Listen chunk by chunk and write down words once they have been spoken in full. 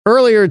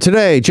Earlier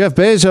today, Jeff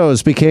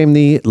Bezos became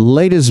the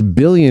latest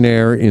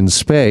billionaire in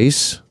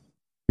space.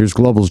 Here's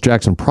Global's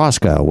Jackson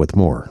Proskow with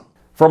more.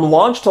 From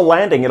launch to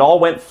landing, it all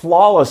went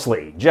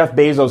flawlessly. Jeff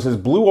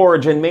Bezos' Blue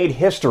Origin made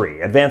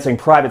history, advancing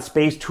private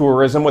space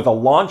tourism with a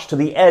launch to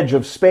the edge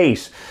of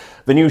space.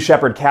 The New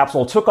Shepard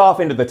capsule took off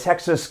into the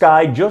Texas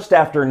sky just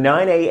after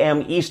 9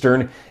 a.m.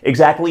 Eastern,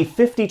 exactly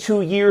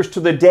 52 years to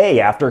the day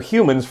after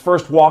humans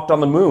first walked on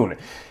the moon.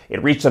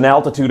 It reached an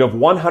altitude of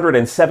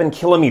 107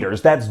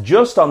 kilometers. That's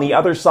just on the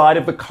other side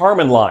of the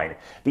Kármán line,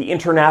 the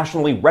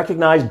internationally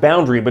recognized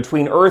boundary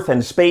between Earth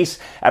and space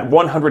at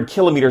 100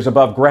 kilometers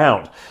above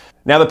ground.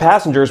 Now, the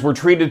passengers were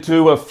treated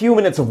to a few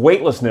minutes of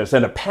weightlessness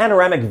and a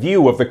panoramic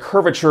view of the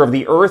curvature of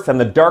the Earth and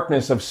the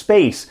darkness of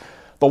space.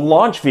 The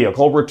launch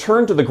vehicle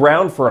returned to the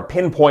ground for a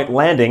pinpoint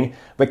landing.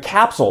 The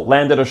capsule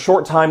landed a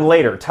short time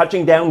later,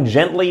 touching down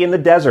gently in the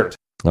desert.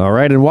 All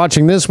right, and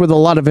watching this with a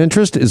lot of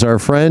interest is our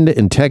friend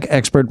and tech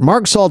expert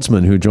Mark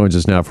Saltzman, who joins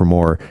us now for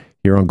more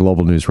here on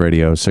Global News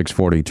Radio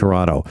 640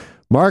 Toronto.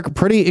 Mark,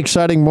 pretty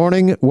exciting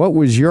morning. What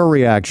was your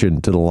reaction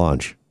to the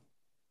launch?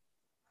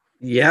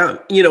 Yeah,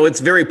 it's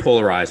very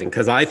polarizing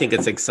because I think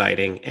it's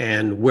exciting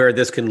and where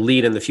this can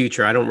lead in the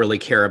future. I don't really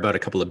care about a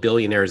couple of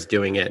billionaires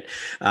doing it,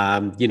 so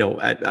I'm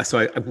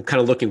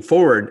kind of looking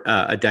forward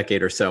a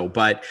decade or so.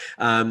 But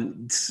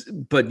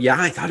yeah,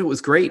 I thought it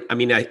was great. I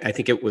mean, I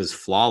think it was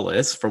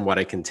flawless from what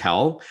I can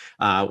tell.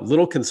 A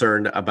little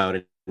concerned about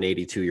it. An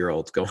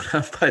 82-year-old going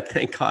up, but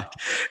thank God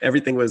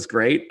everything was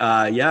great.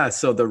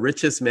 So the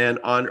richest man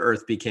on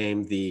earth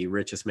became the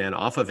richest man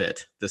off of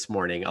it this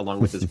morning, along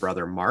with his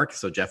brother Mark.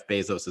 So Jeff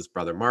Bezos'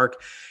 brother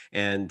Mark,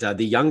 and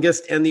the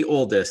youngest and the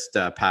oldest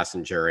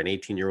passenger, an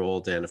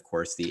 18-year-old, and of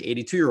course the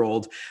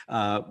 82-year-old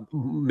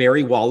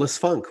Mary Wallace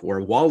Funk, or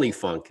Wally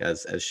Funk,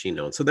 as she's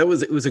known. So it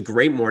was a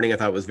great morning. I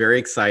thought it was very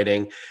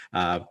exciting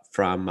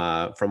from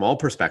all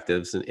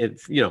perspectives, and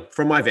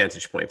from my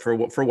vantage point, for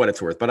what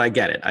it's worth. But I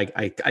get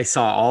it. I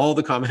saw all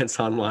the comments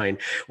online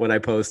when I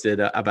posted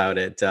about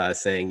it,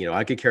 saying,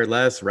 I could care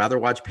less, rather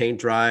watch paint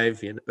dry,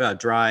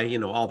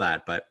 all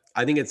that. But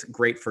I think it's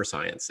great for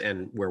science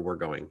and where we're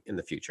going in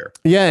the future.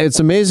 Yeah, it's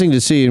amazing to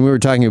see. And we were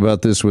talking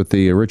about this with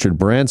the Richard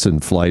Branson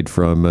flight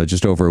from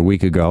just over a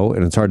week ago.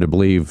 And it's hard to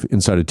believe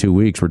inside of 2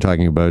 weeks, we're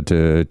talking about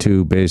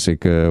two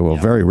basic,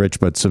 very rich,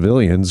 but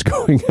civilians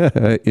going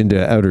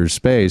into outer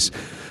space.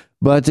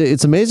 But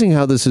it's amazing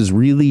how this has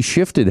really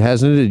shifted,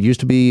 hasn't it? It used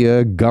to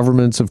be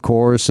governments, of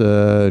course,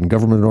 and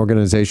government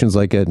organizations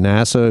like at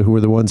NASA who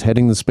were the ones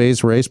heading the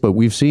space race. But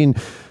we've seen,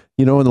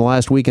 in the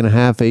last week and a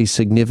half, a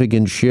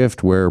significant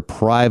shift where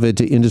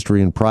private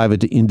industry and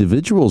private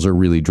individuals are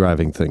really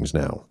driving things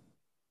now.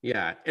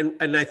 Yeah,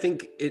 and I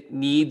think it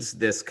needs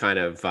this kind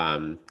of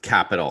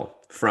capital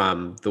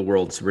from the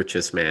world's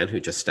richest man, who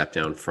just stepped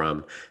down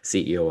from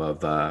CEO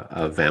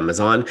of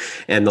Amazon,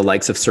 and the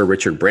likes of Sir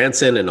Richard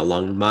Branson and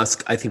Elon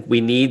Musk. I think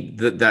we need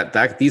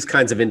that these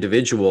kinds of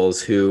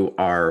individuals who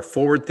are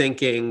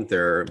forward-thinking,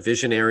 they're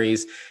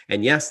visionaries,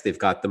 and yes, they've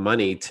got the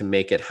money to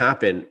make it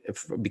happen,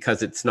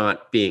 because it's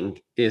not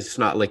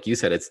like you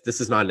said,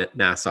 this is not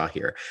NASA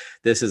here.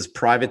 This is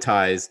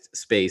privatized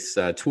space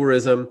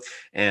tourism,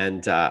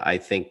 and I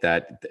think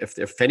that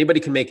if anybody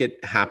can make it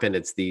happen,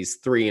 it's these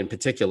three in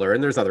particular,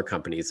 and there's other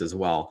companies as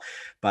well.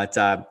 But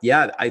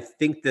I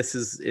think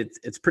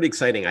it's pretty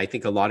exciting. I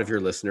think a lot of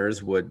your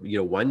listeners would,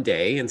 one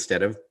day,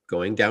 instead of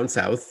going down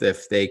south,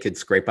 if they could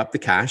scrape up the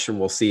cash, and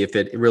we'll see if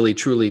it really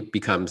truly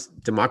becomes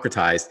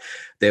democratized,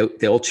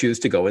 they'll choose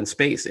to go in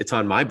space. It's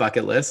on my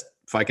bucket list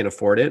if I can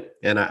afford it.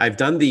 And I've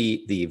done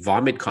the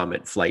Vomit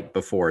Comet flight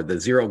before, the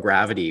zero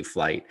gravity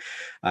flight.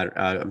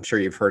 I'm sure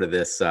you've heard of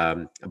this,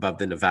 above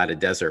the Nevada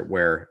desert,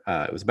 where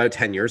it was about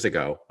 10 years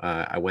ago.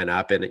 I went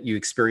up, and you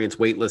experience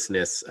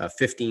weightlessness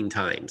 15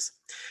 times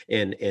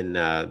in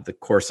the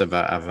course of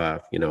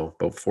about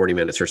 40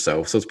 minutes or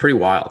so. So it's pretty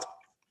wild.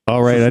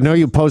 All right. I know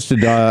you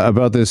posted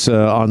about this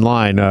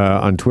online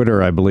on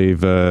Twitter, I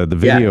believe, the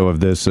video of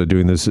this,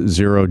 doing this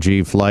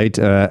zero-G flight.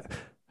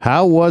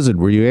 How was it?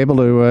 Were you able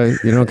to,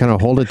 kind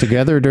of hold it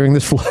together during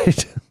this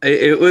flight?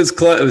 It was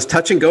close. It was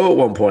touch and go at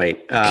one point,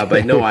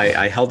 but no,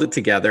 I held it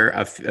together.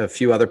 A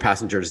few other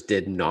passengers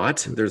did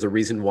not. There's a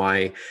reason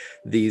why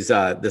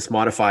this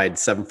modified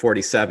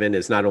 747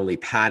 is not only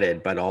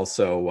padded, but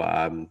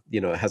also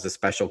it has a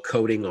special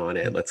coating on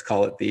it. Let's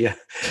call it the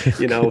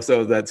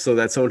so that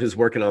someone who's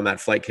working on that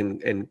flight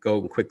can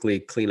go and quickly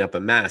clean up a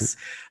mess.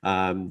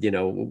 What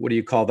do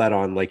you call that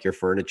on, like, your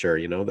furniture?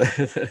 You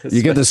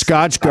get the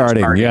Scotch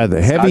guarding. Yeah,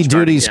 the heavy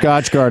duty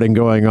Scotch guarding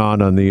going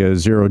on the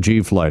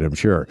zero-G flight, I'm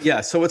sure. Yeah,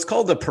 so it's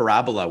called the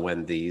parabola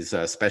when these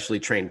specially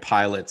trained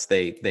pilots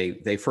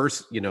they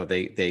first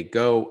they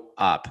go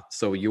up.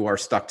 So you are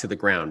stuck to the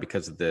ground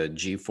because of the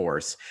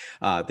G-force.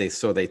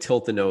 They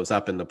tilt the nose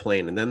up in the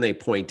plane and then they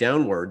point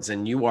downwards,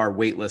 and you are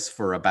weightless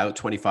for about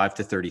 25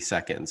 to 30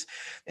 seconds.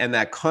 And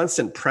that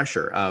constant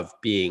pressure of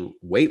being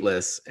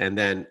weightless, and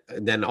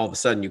then all of a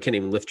sudden you can't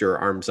even lift your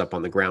arms up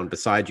on the ground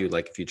beside you.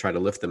 Like if you try to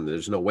lift them,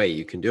 there's no way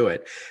you can do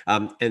it.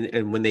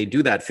 And when they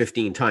do that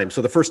 15 times,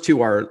 so the first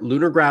 2 are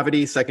lunar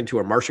gravity, second 2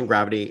 are Martian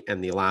gravity,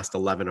 and the last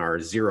 11 are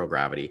zero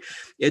gravity.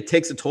 It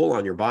takes a toll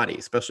on your body,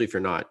 especially if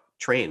you're not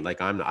trained. Like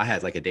I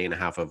had like a day and a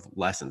half of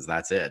lessons.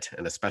 That's it.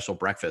 And a special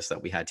breakfast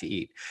that we had to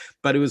eat.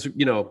 But it was,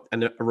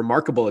 a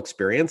remarkable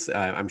experience.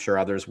 I'm sure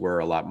others were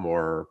a lot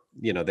more,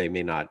 they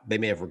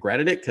may have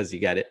regretted it because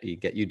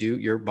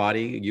your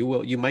body,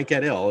 you might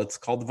get ill. It's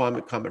called the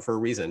vomit comet for a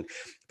reason.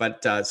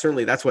 But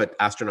certainly that's what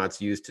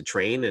astronauts use to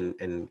train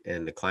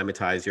and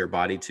acclimatize your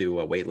body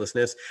to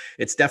weightlessness.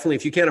 It's definitely,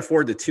 if you can't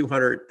afford the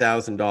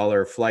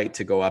 $200,000 flight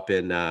to go up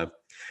in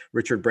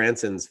Richard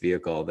Branson's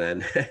vehicle,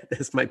 then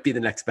this might be the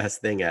next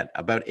best thing at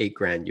about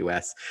 $8,000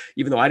 US,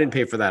 even though I didn't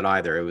pay for that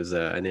either. It was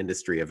an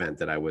industry event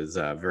that I was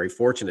very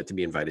fortunate to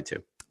be invited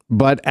to.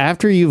 But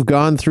after you've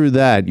gone through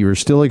that, you're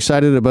still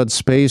excited about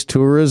space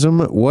tourism.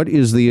 What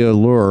is the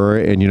allure?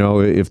 And,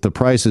 if the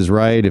price is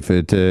right, if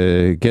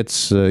it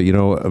gets,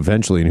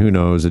 eventually, and who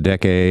knows, a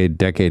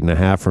decade and a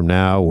half from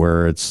now,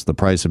 where it's the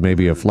price of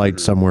maybe a flight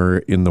somewhere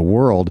in the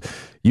world,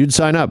 you'd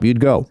sign up, you'd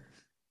go.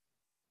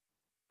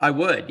 I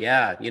would,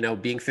 yeah.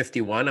 Being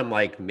 51, I'm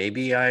like,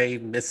 maybe I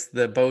missed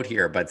the boat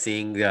here. But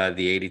seeing the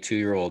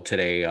 82-year-old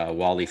today,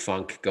 Wally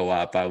Funk, go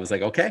up, I was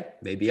like, okay,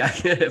 maybe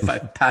if I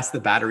pass the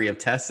battery of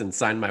tests and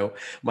sign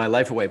my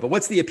life away. But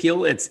what's the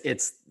appeal?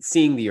 It's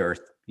seeing the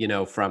Earth,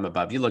 from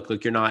above. You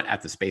look, you're not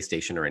at the space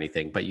station or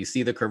anything, but you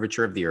see the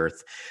curvature of the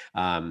Earth.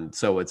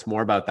 So it's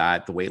more about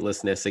that, the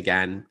weightlessness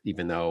again,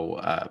 even though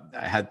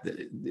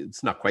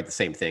it's not quite the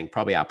same thing,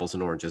 probably apples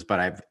and oranges, but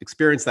I've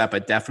experienced that,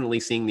 but definitely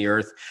seeing the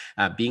Earth,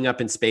 being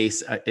up in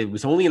space. It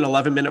was only an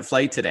 11-minute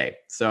flight today.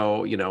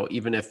 So,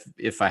 even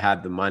if I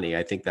had the money,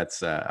 I think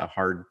that's a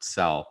hard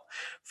sell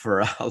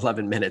for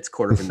 11 minutes,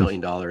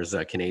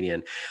 $250,000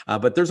 Canadian.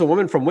 But there's a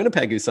woman from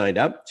Winnipeg who signed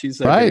up. She's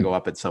going to go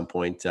up at some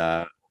point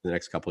the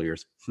next couple of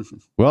years.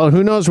 Well,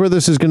 who knows where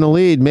this is going to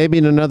lead? Maybe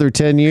in another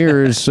 10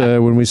 years,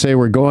 when we say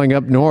we're going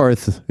up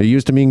north, it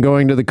used to mean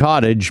going to the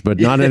cottage, but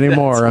not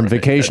anymore. I'm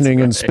vacationing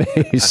in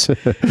space.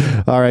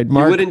 All right,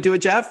 Mark. You wouldn't do it,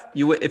 Jeff?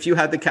 If you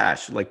had the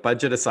cash, like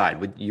budget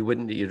aside,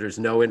 there's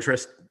no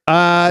interest?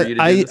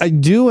 I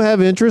do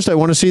have interest. I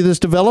want to see this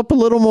develop a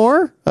little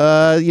more.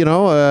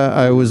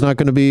 I was not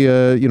going to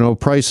be,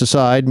 price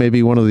aside,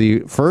 maybe one of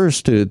the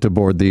first to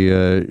board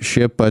the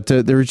ship, but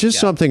there's just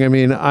something. I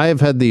mean, I've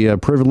had the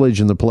privilege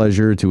and the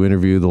pleasure to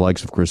interview the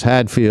likes of Chris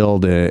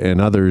Hadfield and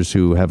others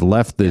who have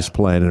left this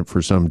planet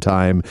for some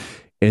time.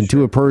 And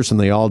to a person,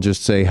 they all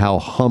just say how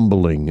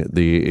humbling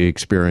the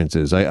experience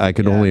is. I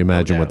can only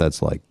imagine what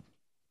that's like.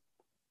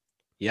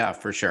 Yeah,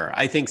 for sure.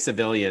 I think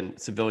civilian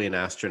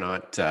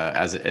astronaut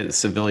as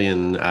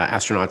civilian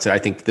astronauts, I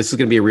think this is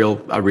going to be a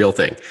real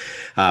thing.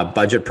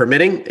 Budget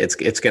permitting, it's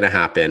going to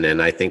happen. And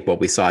I think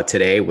what we saw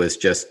today was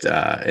just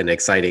an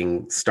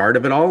exciting start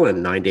of it all.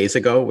 And 9 days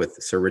ago with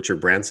Sir Richard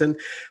Branson,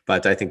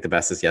 but I think the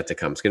best is yet to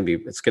come. It's going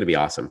to be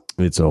awesome.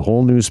 It's a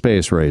whole new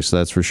space race,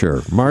 that's for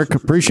sure. Mark,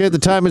 appreciate the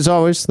time as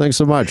always. Thanks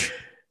so much.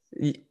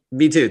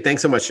 Me too.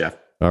 Thanks so much, Jeff.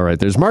 All right,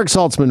 there's Mark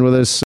Saltzman with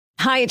us.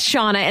 Hi, it's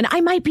Shauna, and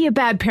I might be a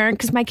bad parent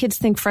because my kids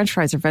think French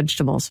fries are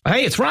vegetables.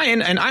 Hey, it's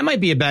Ryan, and I might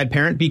be a bad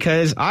parent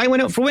because I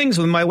went out for wings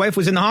when my wife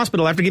was in the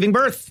hospital after giving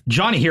birth.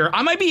 Johnny here.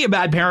 I might be a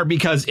bad parent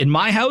because in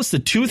my house, the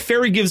tooth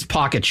fairy gives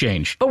pocket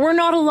change. But we're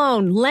not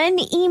alone. Len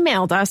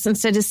emailed us and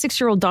said his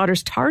 6-year-old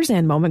daughter's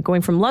Tarzan moment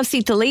going from love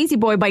seat to lazy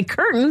boy by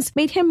curtains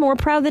made him more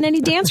proud than any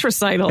dance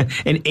recital.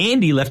 And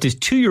Andy left his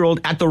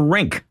 2-year-old at the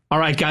rink. All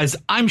right, guys,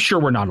 I'm sure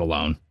we're not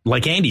alone.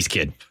 Like Andy's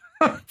kid.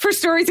 For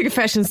stories and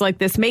confessions like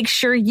this, make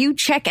sure you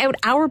check out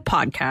our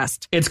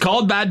podcast. It's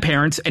called Bad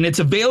Parents, and it's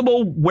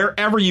available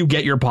wherever you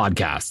get your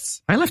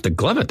podcasts. I left a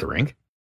glove at the rink.